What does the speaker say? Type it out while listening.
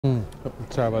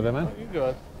Sorry about that, man. You go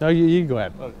ahead. No, you go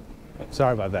ahead. Okay.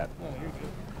 Sorry about that. No, you're good.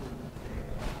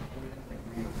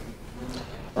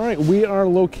 All right, we are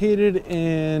located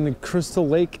in Crystal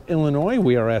Lake, Illinois.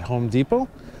 We are at Home Depot.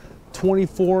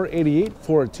 $24.88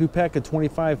 for a 2-pack of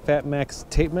 25 Fat Max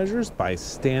tape measures by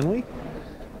Stanley.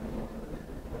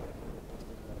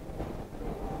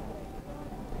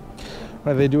 All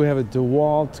right, they do have a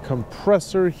DeWalt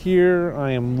compressor here.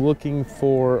 I am looking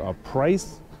for a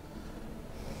price.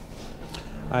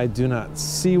 I do not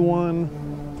see one.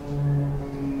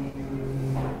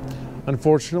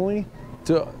 Unfortunately,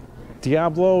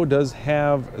 Diablo does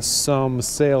have some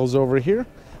sales over here.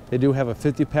 They do have a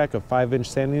 50-pack of 5-inch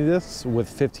sanding discs with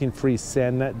 15 free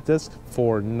sand net discs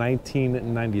for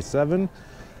 $19.97.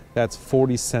 That's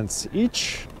 40 cents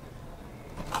each.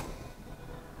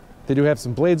 They do have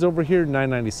some blades over here,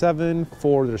 $9.97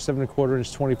 for their 7¼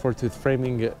 inch 24-tooth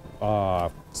framing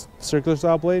circular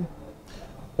saw blade.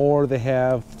 Or they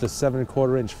have the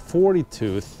 7¼ inch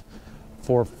 40-tooth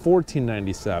for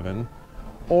 $14.97.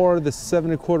 Or the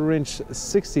 7¼ inch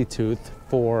 60-tooth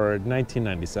for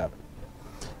 $19.97.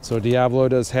 So Diablo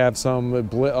does have some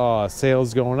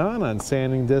sales going on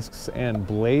sanding discs and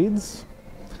blades.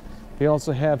 They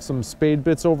also have some spade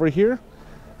bits over here.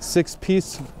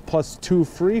 6-piece plus 2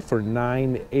 free for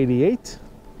 $9.88.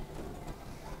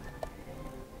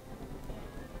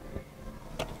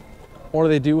 Or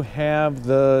they do have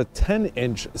the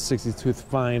 10-inch 60-tooth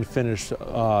fine finish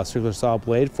circular saw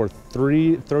blade for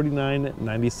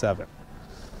 $39.97.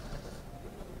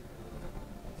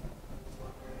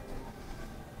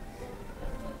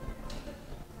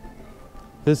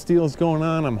 This deal is going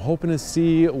on. I'm hoping to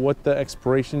see what the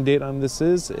expiration date on this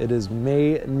is. It is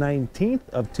May 19th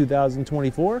of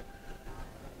 2024.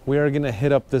 We are going to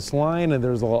hit up this line, and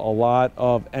there's a lot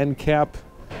of end cap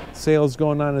sales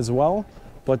going on as well.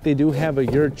 But they do have a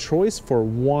your choice for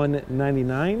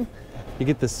 $199. You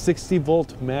get the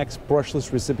 60-volt max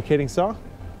brushless reciprocating saw,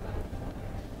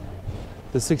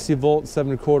 the 60-volt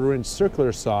 7¼ inch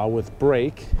circular saw with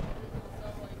brake,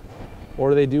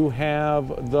 or they do have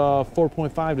the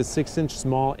 4.5 to 6-inch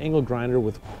small angle grinder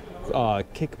with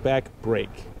kickback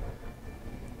brake.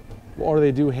 Or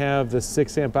they do have the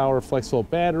 6-amp-hour flexible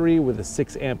battery with a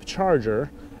 6-amp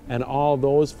charger, and all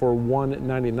those for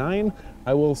 $199.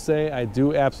 I will say I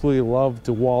do absolutely love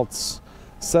DeWalt's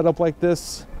setup like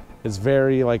this. It's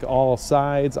very like all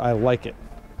sides. I like it.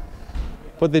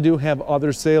 But they do have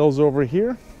other sales over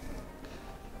here.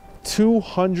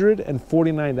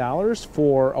 $249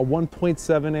 for a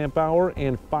 1.7 amp hour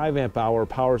and 5 amp hour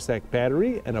power stack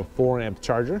battery and a 4 amp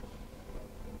charger.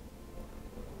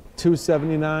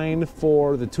 $279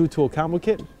 for the 2-tool combo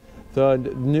kit, the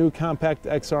new compact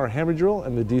XR hammer drill,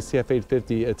 and the DCF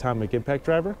 850 atomic impact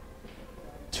driver.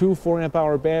 2 4 amp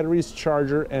hour batteries,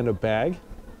 charger, and a bag.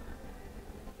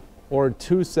 Or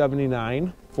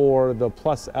 $279 for the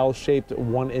plus L-shaped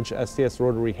 1-inch SDS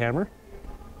rotary hammer.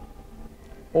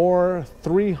 Or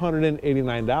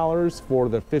 $389 for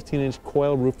the 15-inch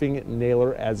coil roofing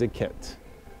nailer as a kit.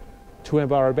 2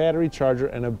 amp hour battery, charger,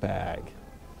 and a bag.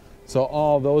 So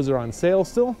all those are on sale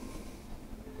still.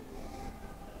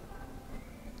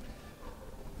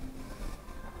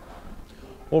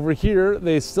 Over here,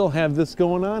 they still have this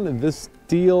going on, and this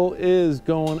deal is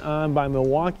going on by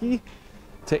Milwaukee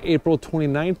to April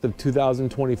 29th of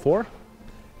 2024.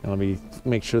 And let me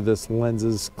make sure this lens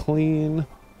is clean.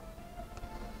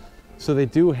 So they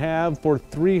do have for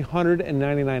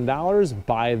 $399,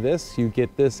 buy this, you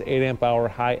get this 8 amp hour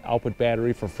high output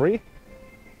battery for free.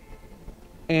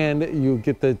 And you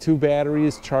get the 2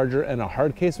 batteries, charger, and a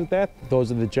hard case with that. Those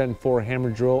are the Gen 4 hammer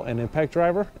drill and impact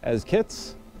driver as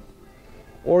kits.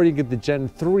 Or you get the Gen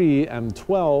 3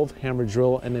 M12 hammer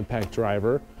drill and impact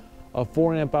driver, a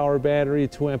 4 amp hour battery,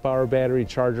 2 amp hour battery,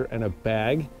 charger, and a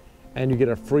bag. And you get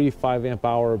a free 5 amp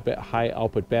hour high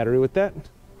output battery with that.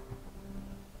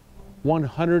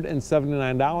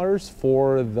 $179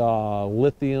 for the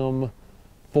lithium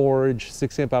forge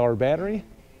 6 amp hour battery.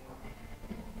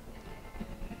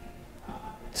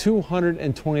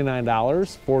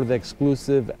 $229 for the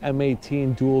exclusive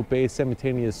M18 dual base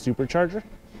simultaneous supercharger.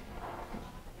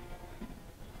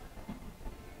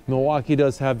 Milwaukee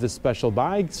does have this special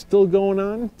buy still going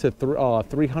on to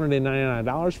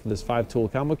 $399 for this 5-tool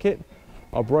combo kit.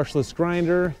 A brushless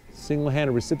grinder,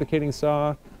 single-handed reciprocating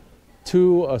saw,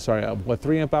 a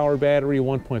 3 amp hour battery,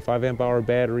 1.5 amp hour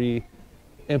battery,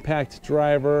 impact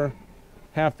driver,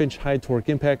 1/2-inch high torque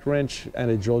impact wrench, and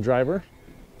a drill driver,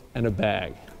 and a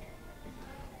bag.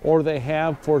 Or they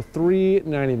have for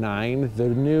 $399 the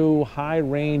new high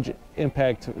range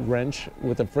impact wrench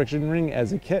with a friction ring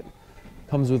as a kit.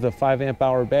 Comes with a 5 amp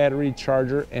hour battery,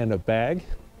 charger, and a bag.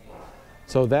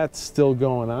 So that's still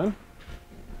going on.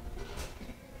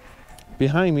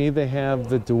 Behind me, they have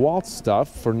the DeWalt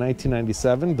stuff for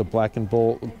 $19.97, the black and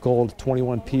gold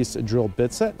 21-piece drill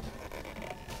bit set.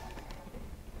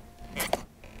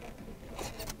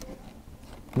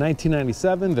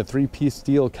 $19.97, the 3-piece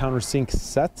steel countersink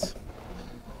set,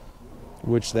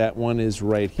 which that one is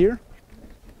right here.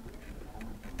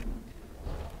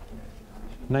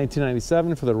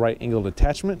 $19.97 for the right angled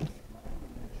attachment.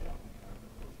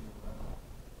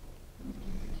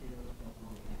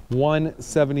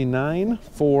 $179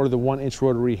 for the 1-inch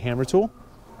rotary hammer tool,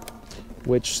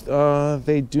 which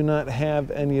they do not have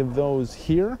any of those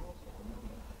here.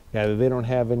 Yeah, they don't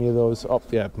have any of those. Oh,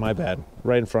 yeah, my bad.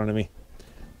 Right in front of me.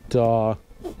 Duh.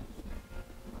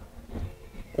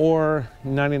 Or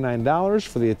 $99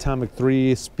 for the Atomic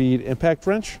 3-speed impact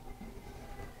wrench.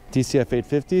 DCF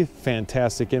 850,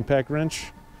 fantastic impact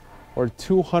wrench. Or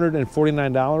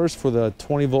 $249 for the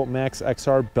 20-volt Max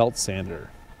XR belt sander.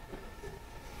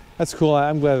 That's cool.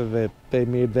 I'm glad that they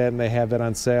made that and they have that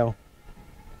on sale.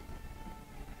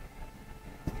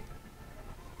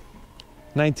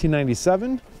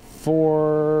 $19.97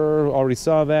 for, already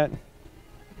saw that.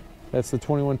 That's the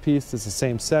 21-piece. It's the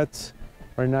same set.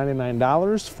 Or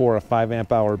 $99 for a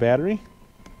 5-amp-hour battery.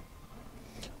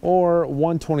 Or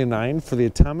 $129 for the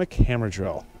Atomic hammer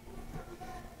drill.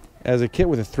 As a kit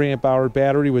with a 3-amp-hour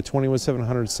battery with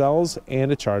 21,700 cells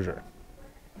and a charger.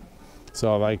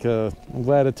 So like, I'm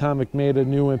glad Atomic made a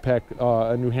new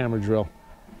a new hammer drill.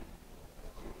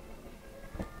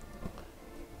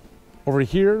 Over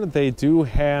here, they do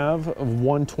have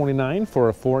 $129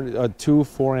 for two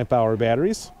 4-amp-hour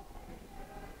batteries.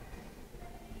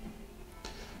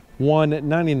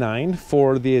 $199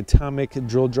 for the Atomic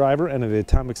drill driver and the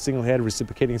Atomic single head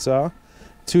reciprocating saw.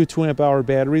 Two 2-amp-hour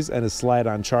batteries and a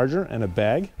slide-on charger and a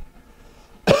bag.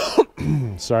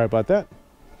 Sorry about that.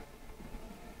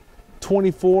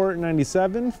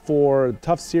 $24.97 for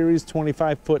Tough Series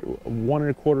 25-foot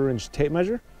 1¼ inch tape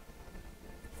measure.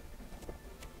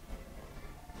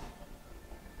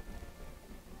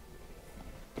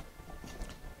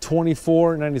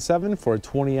 $24.97 for a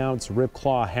 20-ounce Rip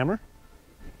Claw hammer.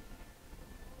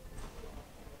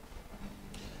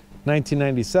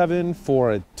 $19.97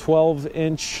 for a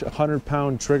 12-inch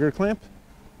 100-pound trigger clamp.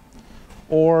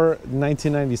 Or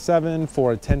 $19.97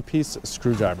 for a 10-piece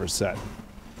screwdriver set.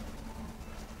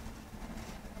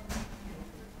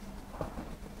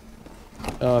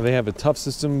 They have a Tough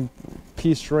System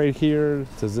piece right here.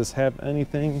 Does this have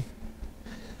anything?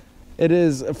 It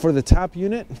is, for the top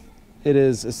unit, it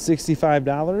is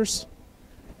 $65.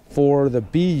 For the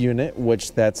B unit,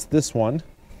 which that's this one,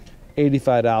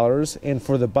 $85. And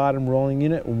for the bottom rolling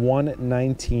unit,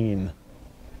 $119.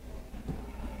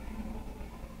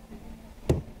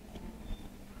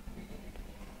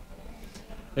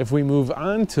 If we move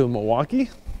on to Milwaukee,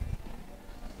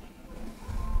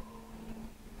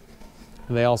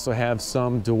 they also have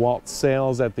some DeWalt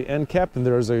sales at the end cap, and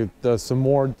there's some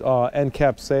more end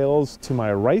cap sales to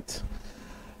my right.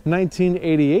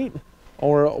 $19.88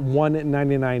 or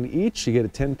 $199 each. You get a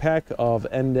 10-pack of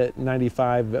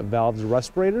N95 valves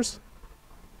respirators.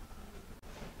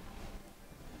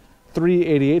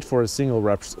 $3.88 for a single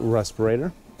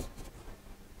respirator.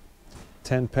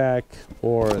 10-pack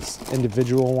or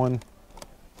individual one.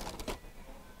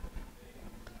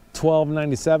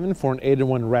 $12.97 for an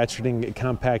 8-in-1 ratcheting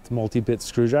compact multi-bit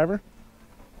screwdriver.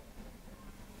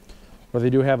 Or they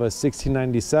do have a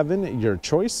 $16.97, your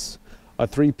choice, a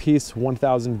 3-piece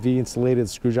 1000V insulated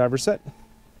screwdriver set.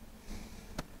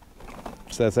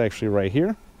 So that's actually right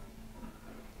here.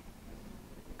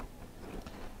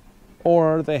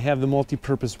 Or they have the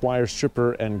multi-purpose wire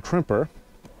stripper and crimper.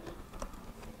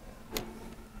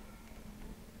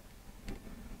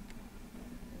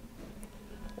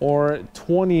 Or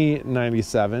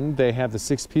 $20.97, they have the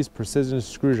 6-piece precision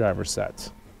screwdriver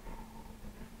set.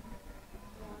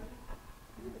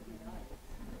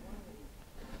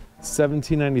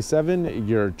 $17.97,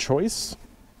 your choice.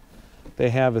 They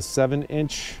have a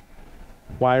 7-inch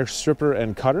wire stripper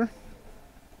and cutter.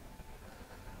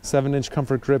 7-inch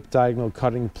comfort grip diagonal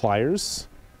cutting pliers.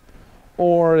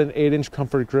 Or an 8-inch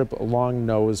comfort grip long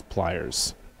nose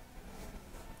pliers.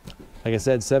 Like I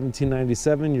said,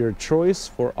 $17.97, your choice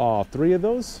for all 3 of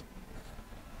those.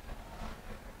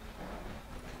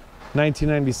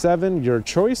 $19.97, your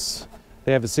choice.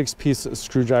 They have a 6-piece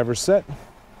screwdriver set.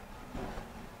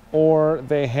 Or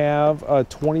they have a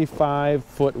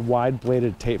 25-foot wide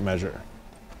bladed tape measure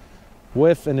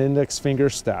with an index finger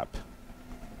step.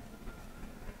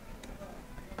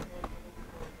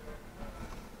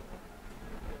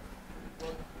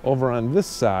 Over on this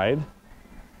side,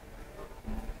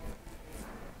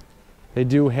 They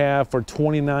do have for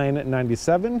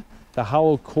 $29.97 the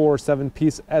hollow core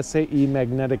 7-piece SAE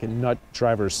magnetic nut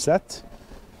driver set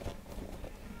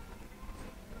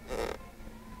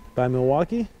by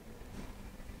Milwaukee.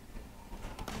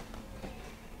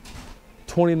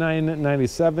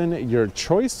 $29.97, your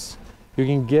choice. You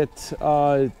can get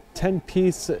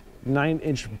 10-piece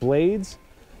 9-inch blades.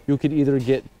 You could either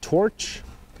get Torch,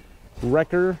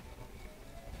 Wrecker,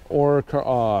 or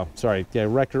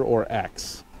Wrecker or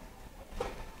X.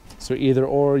 So either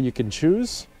or you can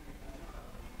choose.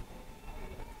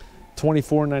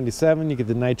 $24.97, you get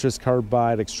the nitrous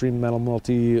carbide extreme metal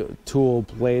multi-tool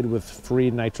blade with free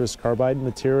nitrous carbide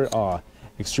material,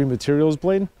 extreme materials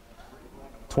blade.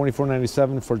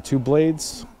 $24.97 for 2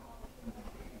 blades.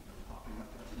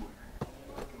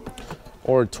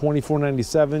 Or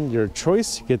 $24.97, your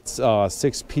choice. You get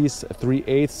 6-piece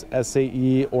 3/8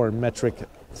 SAE or metric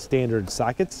standard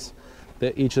sockets.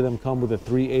 Each of them come with a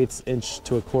 3/8 inch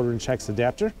to a 1/4 inch hex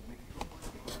adapter.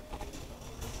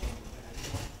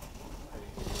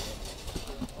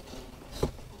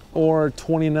 Or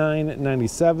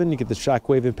 $29.97, you get the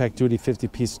Shockwave Impact Duty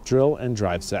 50-piece drill and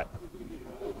drive set.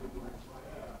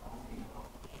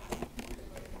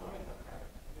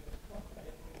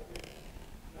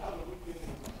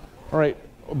 All right,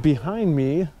 behind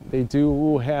me, they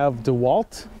do have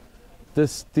DeWalt.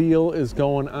 This deal is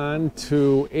going on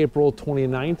to April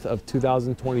 29th of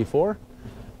 2024.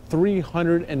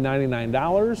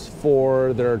 $399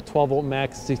 for their 12-volt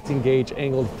max 16-gauge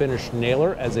angled finish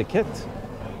nailer as a kit.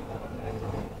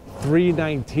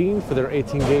 $319 for their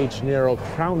 18-gauge narrow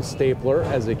crown stapler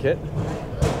as a kit.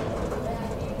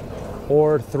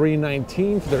 Or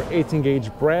 $319 for their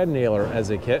 18-gauge brad nailer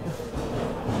as a kit.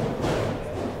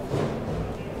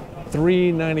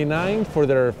 $399 for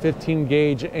their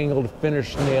 15-gauge angled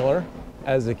finish nailer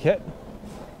as a kit.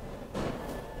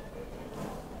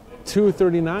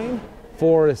 $239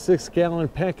 for a 6-gallon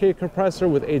pancake compressor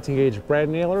with 18-gauge brad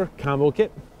nailer combo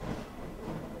kit.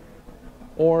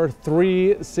 Or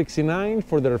 $369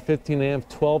 for their 15-amp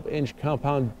 12-inch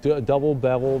compound double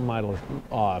bevel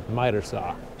miter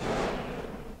saw.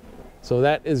 So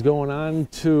that is going on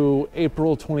to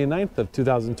April 29th of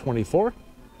 2024.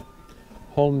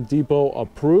 Home Depot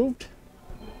approved.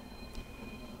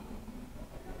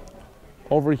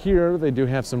 Over here, they do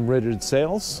have some rigid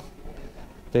sales.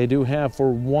 They do have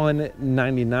for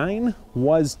 $199,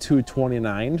 was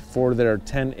 $229 for their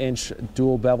 10-inch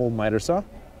dual bevel miter saw,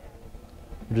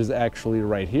 which is actually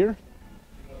right here.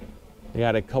 They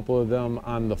got a couple of them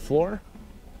on the floor.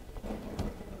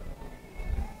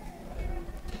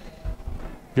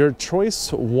 Your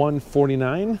choice,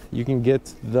 $149. You can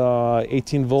get the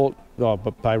 18-volt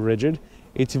by Rigid,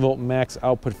 18-volt max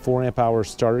output 4-amp-hour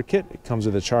starter kit. It comes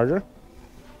with a charger,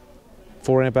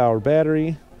 4-amp-hour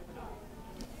battery.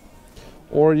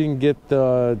 Or you can get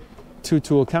the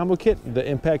 2-tool combo kit, the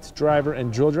impact driver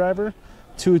and drill driver,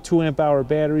 2 2-amp-hour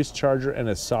batteries, charger, and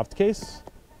a soft case.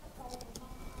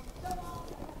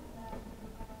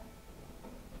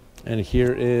 And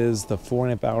here is the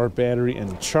 4-amp-hour battery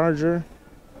and charger.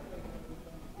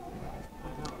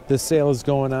 This sale is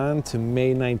going on to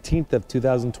May 19th of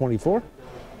 2024.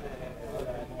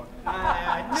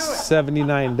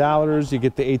 $79. You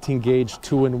get the 18-gauge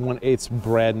 2 1/8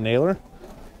 brad nailer.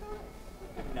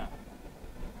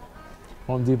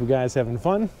 Home Depot guys having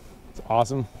fun. It's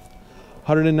awesome.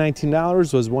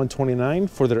 $119 was $129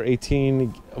 for their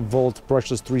 18-volt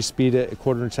brushless 3-speed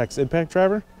 1/4 inch hex impact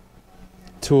driver.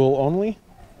 Tool only.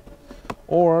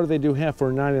 Or they do have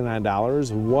for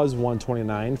 $99, was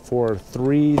 $129 for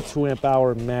 3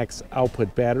 2-amp-hour max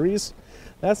output batteries.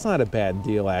 That's not a bad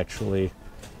deal, actually.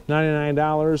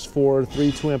 $99 for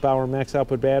 3 2-amp-hour max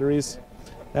output batteries.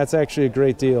 That's actually a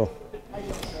great deal.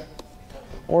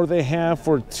 Or they have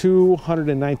for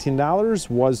 $219,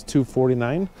 was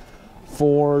 $249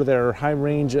 for their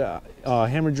high-range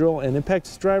hammer drill and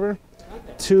impact driver.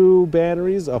 2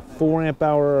 batteries, a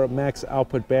 4-amp-hour max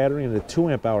output battery and a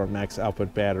 2-amp-hour max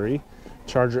output battery,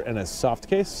 charger, and a soft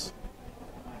case.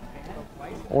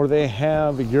 Or they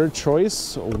have your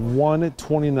choice,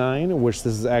 $129, which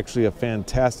this is actually a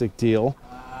fantastic deal.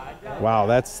 Wow,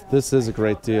 this is a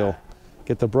great deal.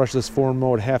 Get the brushless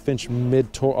 4-mode 1/2-inch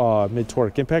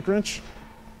mid-torque impact wrench,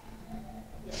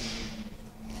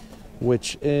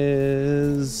 which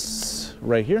is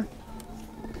right here.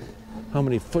 How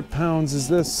many foot-pounds is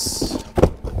this?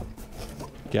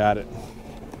 Got it.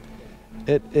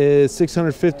 It is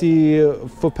 650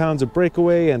 foot-pounds of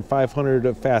breakaway and 500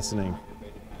 of fastening.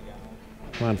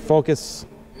 Come on, focus.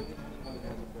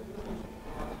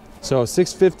 So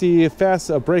 650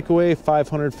 breakaway,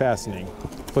 500 fastening,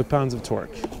 foot-pounds of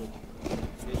torque.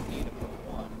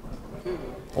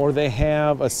 or they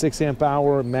have a 6 amp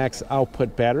hour max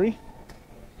output battery.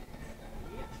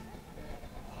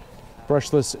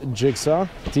 Brushless jigsaw,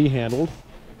 D-handled,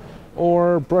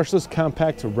 or brushless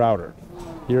compact router.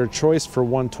 Your choice for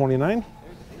 $129.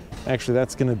 Actually,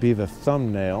 that's going to be the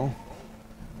thumbnail,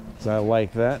 because I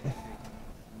like that.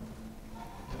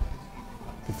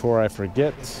 Before I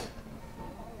forget.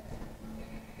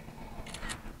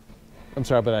 I'm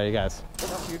sorry about that, you guys.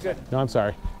 No, you're good. No, I'm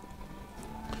sorry.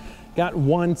 Got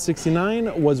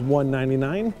 $169, was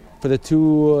 $199 for the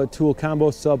two tool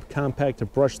combo subcompact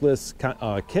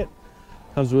brushless kit.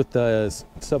 Comes with the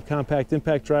subcompact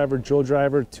impact driver, jewel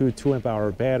driver, two 2 amp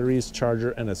hour batteries,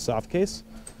 charger, and a soft case,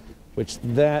 which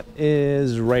that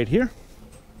is right here.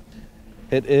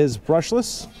 It is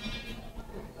brushless.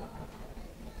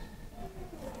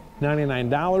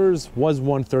 $99, was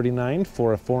 $139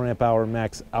 for a 4 amp hour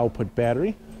max output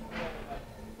battery.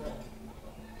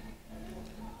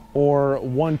 Or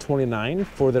 $129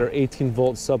 for their 18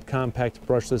 volt subcompact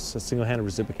brushless single-handed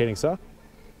reciprocating saw.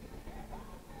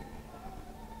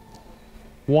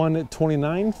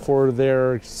 $129 for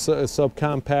their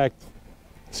subcompact,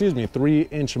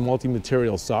 3-inch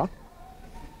multi-material saw.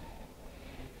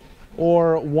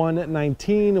 Or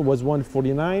 $119 was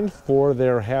 $149 for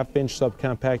their 1/2-inch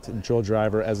subcompact jewel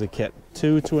driver as a kit.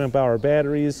 Two 2 amp hour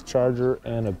batteries, charger,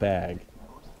 and a bag.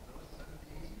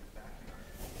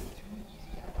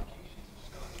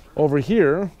 Over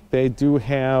here, they do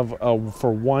have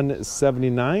for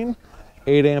 $179,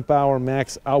 8 amp hour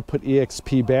max output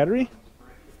EXP battery.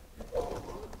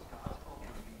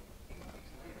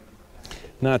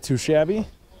 Not too shabby.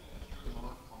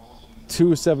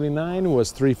 $279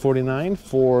 was $349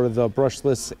 for the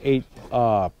brushless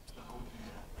 8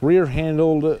 rear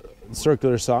handled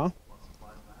circular saw,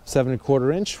 7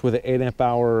 1/4 inch with an 8 amp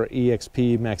hour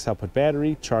EXP max output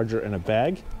battery, charger, and a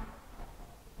bag.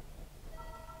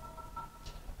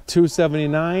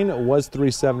 $279 was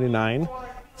 $379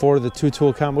 for the 2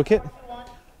 tool combo kit,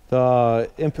 the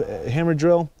hammer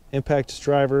drill, impact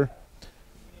driver,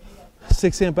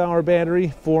 6 amp hour battery,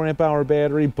 4 amp hour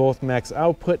battery, both max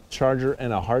output, charger,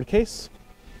 and a hard case.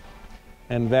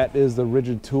 And that is the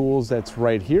Rigid Tools that's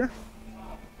right here.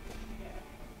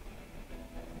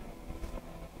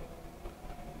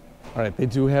 All right, they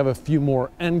do have a few more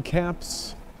end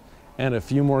caps and a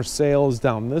few more sales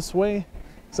down this way.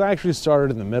 So I actually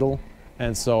started in the middle,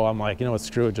 and so I'm like, you know what,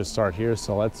 screw it, just start here.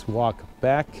 So let's walk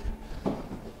back.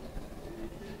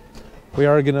 We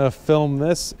are gonna film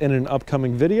this in an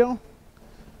upcoming video.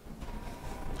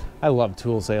 I love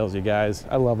tool sales, you guys.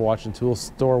 I love watching tool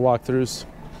store walkthroughs.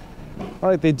 All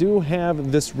right, they do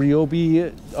have this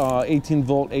Ryobi 18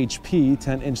 volt HP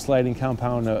 10-inch sliding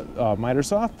compound miter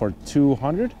saw for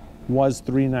 $200, was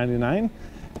 $399.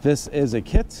 This is a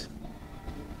kit,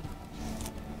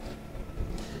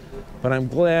 but I'm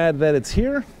glad that it's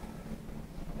here.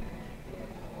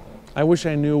 I wish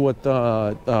I knew what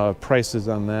the price is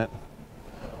on that.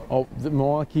 Oh, the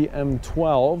Milwaukee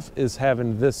M12 is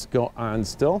having this go on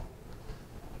still.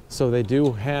 So they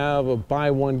do have a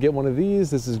buy one, get one of these.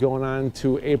 This is going on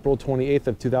to April 28th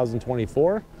of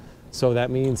 2024. So that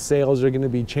means sales are gonna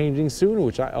be changing soon,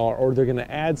 or they're gonna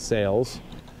add sales.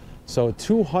 So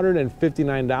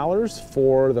 $259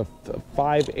 for the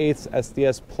 5/8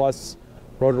 SDS Plus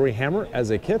rotary hammer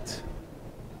as a kit.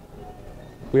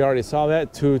 We already saw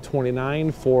that.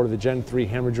 $229 for the Gen 3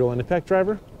 hammer drill and impact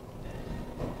driver.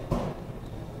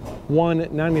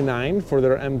 $199 for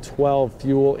their M12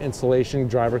 fuel insulation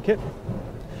driver kit.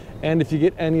 And if you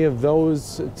get any of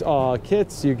those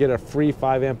kits, you get a free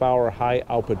 5 amp hour high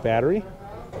output battery.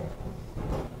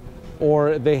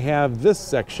 Or they have this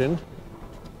section,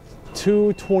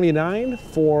 $229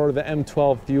 for the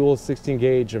M12 fuel 16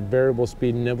 gauge variable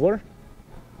speed nibbler.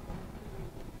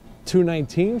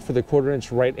 $219 for the 1/4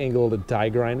 inch right angled die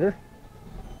grinder.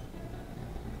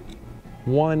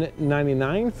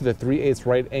 $199 for the 3/8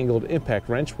 right angled impact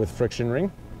wrench with friction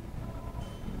ring.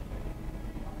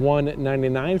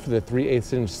 $199 for the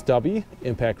 3/8 inch stubby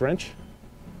impact wrench.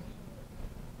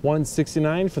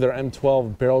 $169 for their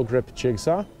M12 barrel grip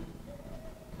jigsaw.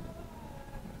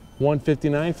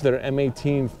 $159 for their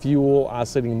M18 fuel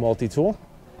oscillating multi-tool.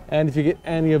 And if you get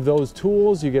any of those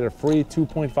tools, you get a free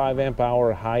 2.5 amp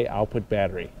hour high output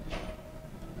battery.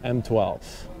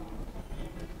 M12.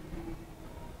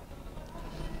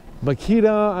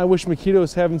 Makita, I wish Makita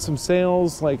was having some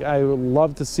sales. Like, I would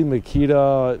love to see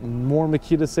more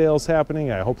Makita sales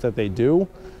happening. I hope that they do,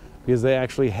 because they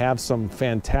actually have some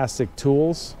fantastic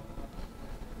tools.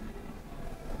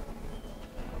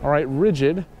 All right,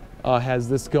 Rigid has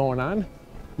this going on.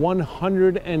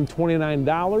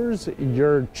 $129,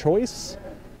 your choice.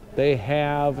 They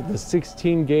have the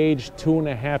 16 gauge,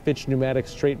 2.5 inch pneumatic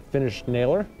straight finish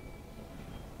nailer.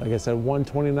 Like I said,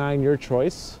 $129, your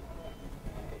choice.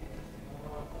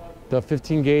 The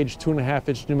 15 gauge, 2.5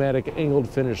 inch pneumatic angled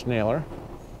finish nailer.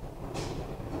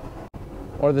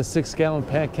 Or the 6-gallon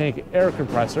pancake air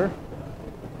compressor.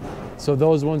 So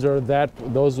those ones are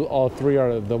those all three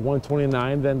are the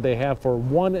 $129. Then they have for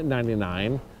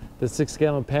 $199 the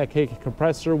 6-gallon pancake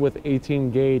compressor with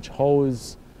 18 gauge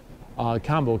hose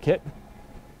combo kit.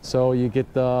 So you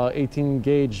get the 18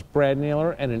 gauge brad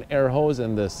nailer and an air hose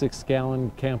and the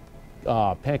 6-gallon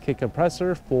pancake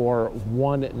compressor for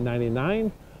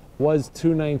 $199, was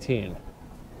 $219.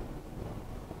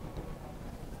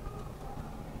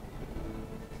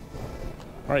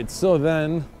 All right, so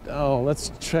then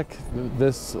let's check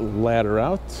this ladder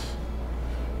out.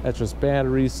 That's just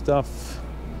battery stuff.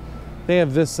 They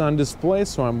have this on display,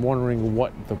 so I'm wondering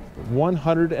what the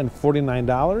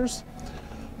 $149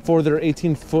 for their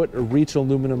 18-foot reach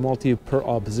aluminum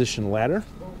multi-position ladder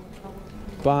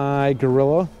by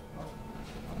Gorilla.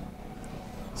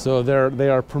 So they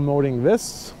are promoting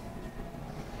this,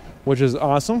 which is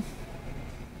awesome.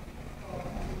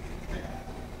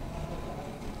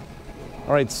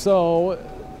 All right, so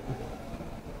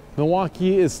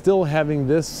Milwaukee is still having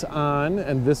this on,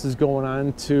 and this is going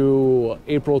on to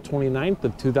April 29th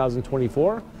of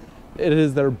 2024. It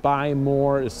is their buy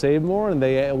more, save more, and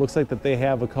it looks like that they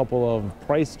have a couple of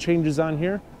price changes on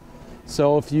here.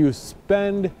 So if you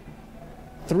spend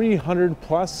 $300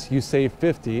 plus, you save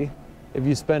 $50. If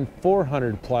you spend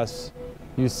 $400 plus,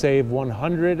 you save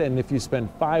 $100, and if you spend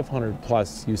 $500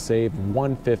 plus, you save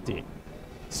 $150.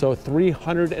 So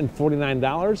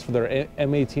 $349 for their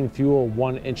M18 Fuel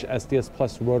 1-inch SDS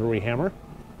Plus rotary hammer.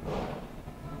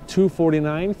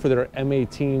 $249 for their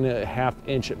M18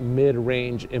 half-inch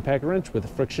mid-range impact wrench with a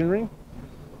friction ring.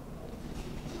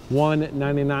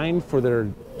 $199 for their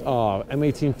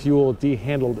M18 Fuel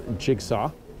D-handled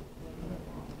jigsaw.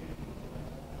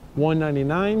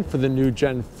 $199 for the new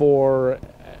Gen 4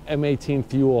 M18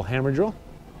 Fuel hammer drill.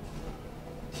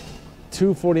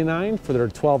 $249 for their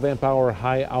 12 amp hour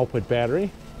high output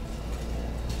battery.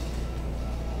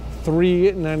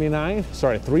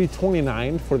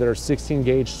 $329 for their 16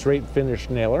 gauge straight finish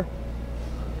nailer.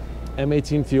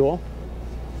 M18 Fuel.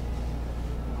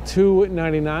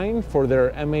 $299 for their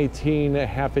M18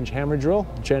 half-inch hammer drill,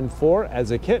 Gen 4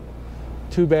 as a kit.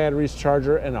 2 batteries,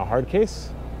 charger, and a hard case.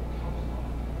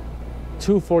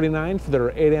 $249 for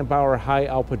their 8 amp hour high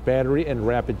output battery and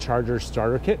rapid charger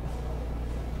starter kit.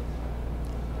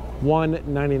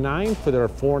 $199 for their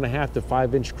 4.5 to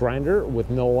 5 inch grinder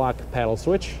with no lock paddle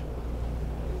switch.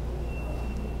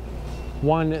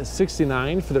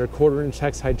 $169 for their 1/4 inch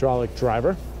hex hydraulic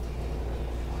driver.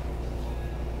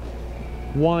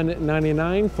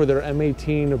 $199 for their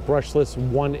M18 brushless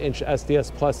 1-inch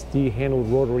SDS Plus D-handled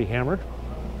rotary hammer.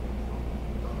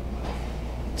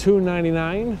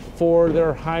 $299 for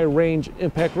their high-range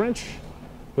impact wrench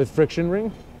with friction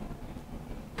ring.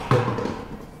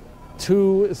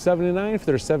 $279 for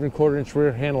their 7/4 inch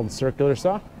rear-handled circular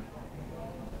saw.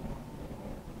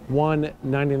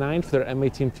 $199 for their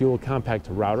M18 Fuel compact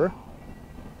router.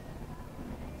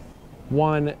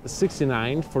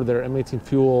 $169 for their M18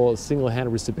 Fuel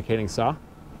single-hand reciprocating saw.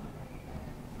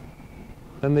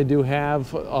 Then they do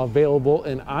have available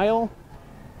in aisle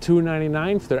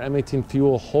 $299 for their M18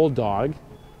 Fuel whole dog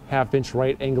half-inch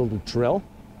right angled drill.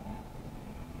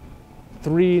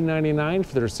 $399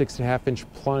 for their 6.5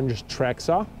 inch plunge track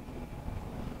saw.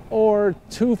 Or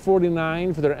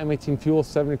 $249 for their M18 Fuel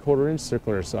 7/4 inch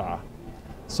circular saw.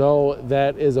 So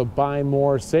that is a buy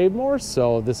more, save more.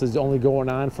 So this is only going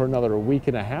on for another week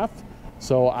and a half.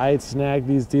 So I'd snag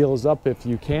these deals up if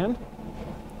you can.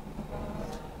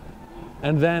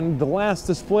 And then the last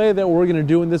display that we're gonna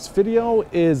do in this video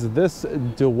is this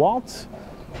DeWalt,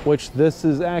 which this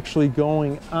is actually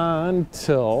going on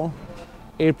till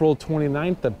April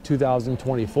 29th of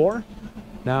 2024.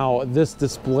 Now this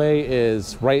display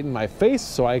is right in my face,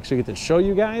 so I actually get to show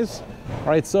you guys. All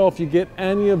right, so if you get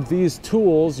any of these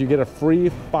tools, you get a free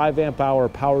 5 amp hour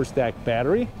power stack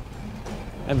battery.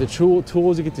 And the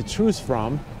tools you get to choose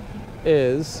from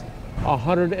is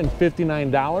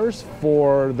 $159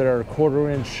 for their 1/4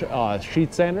 inch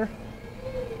sheet sander.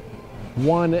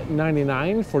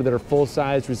 $199 for their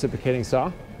full-size reciprocating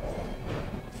saw.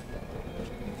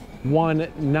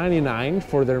 $199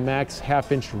 for their max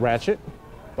half-inch ratchet,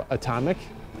 atomic.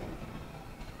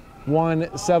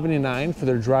 $179 for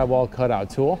their drywall cutout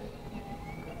tool.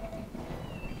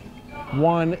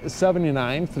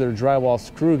 $179 for their drywall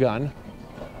screw gun.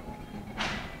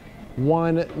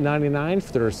 $199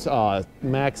 for their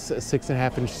max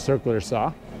 6.5 inch circular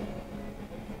saw.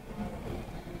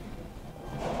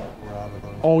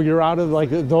 Oh, you're out of like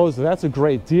those. That's a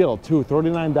great deal too.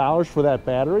 $39 for that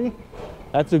battery.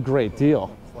 That's a great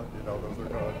deal. Just let you know those are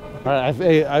gone. All right,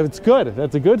 it's good.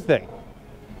 That's a good thing.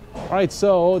 All right,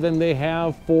 so then they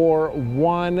have for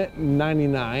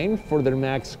 $199 for their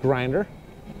max grinder,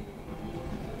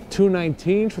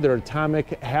 $219 for their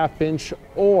atomic 1/2 inch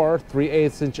or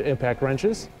 3/8 inch impact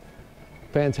wrenches.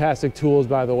 Fantastic tools,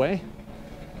 by the way.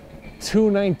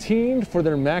 $219 for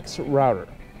their max router.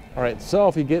 All right, so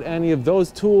if you get any of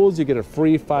those tools, you get a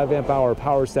free 5 amp hour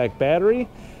power stack battery.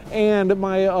 And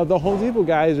the Home Depot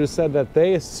guys just said that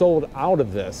they sold out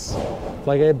of this.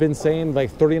 Like I've been saying,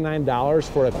 like $39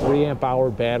 for a 3 amp hour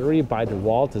battery by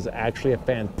DeWalt is actually a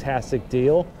fantastic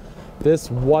deal.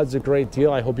 This was a great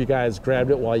deal. I hope you guys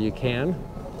grabbed it while you can.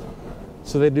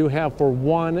 So they do have for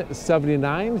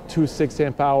 $179 2 6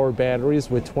 amp hour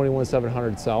batteries with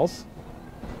 21700 cells.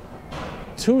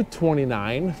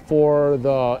 $229 for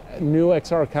the new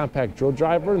XR compact drill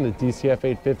driver and the DCF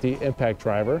 850 impact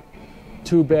driver.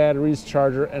 2 batteries,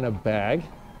 charger, and a bag.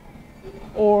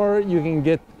 Or you can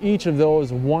get each of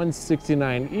those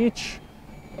 $169 each.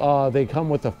 They come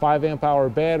with a 5 amp hour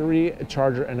battery, a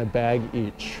charger, and a bag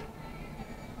each.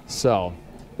 So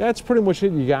that's pretty much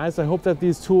it, you guys. I hope that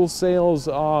these tool sales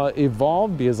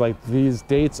evolve, because like these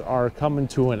dates are coming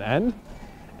to an end,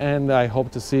 and I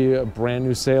hope to see brand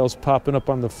new sales popping up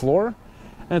on the floor.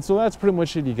 And so that's pretty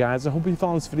much it, you guys. I hope you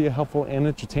found this video helpful and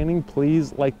entertaining.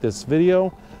 Please like this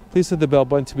video. Please hit the bell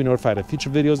button to be notified of future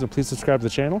videos, and please subscribe to the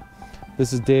channel.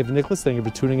 This is Dave Nicholas. Thank you for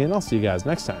tuning in. I'll see you guys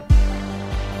next time.